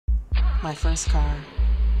My first car,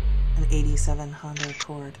 an 87 Honda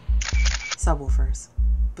Accord. Subwoofers,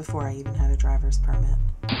 before I even had a driver's permit.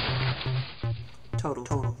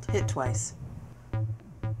 Totaled. Hit twice.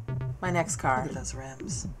 My next car. Look at those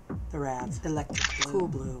rims. The RAV. Electric blue. Cool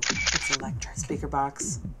blue. It's electric. Speaker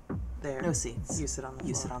box. There. No seats. You sit on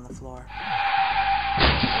the floor.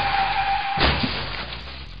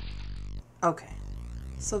 Okay.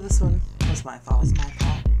 So this one was my fault.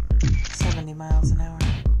 70 miles an hour.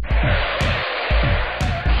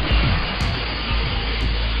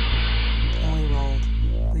 And we rolled.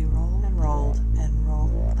 We rolled and rolled and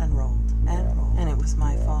rolled and rolled and rolled. And it was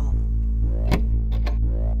my fault.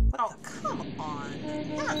 Oh, come on.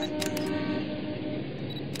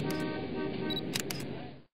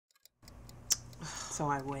 So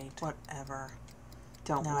I wait. Whatever.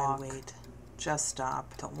 Don't walk. I wait. Just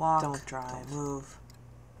stop. Don't walk. Don't drive. Don't move.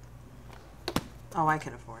 Oh, I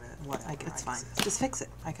can afford it. What? It's fine. Just fix it.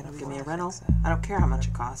 I can afford it. Give me a rental. I don't care how much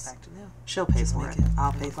it costs. Back to new. She'll pay for it.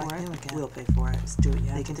 I'll pay for it. We'll pay for it. Just do what you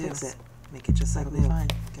have to do. They can fix it. Make it just like new. Fine.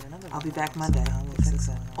 Get another. I'll be back Monday. We'll fix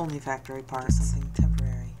it. Only factory parts. Something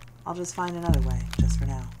temporary. I'll just find another way. Just for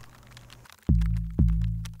now.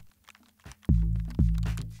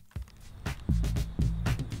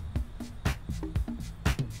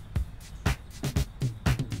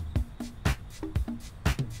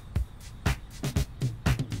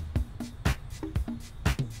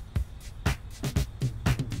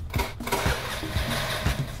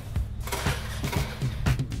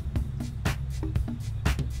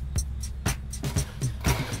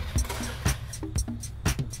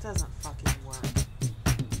 Doesn't fucking work.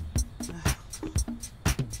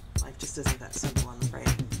 Life just isn't that simple, I'm afraid.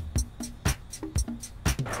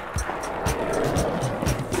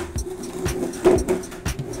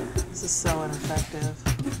 This is so ineffective.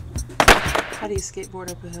 How do you skateboard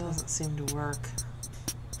up a hill? Doesn't seem to work.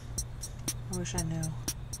 I wish I knew.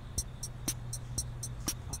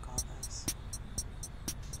 Fuck all this.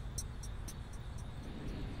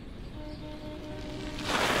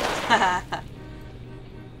 Haha.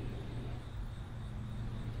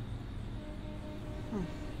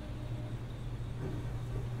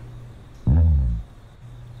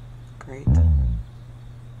 Great.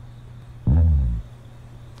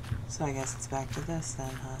 So I guess it's back to this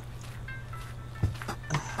then, huh?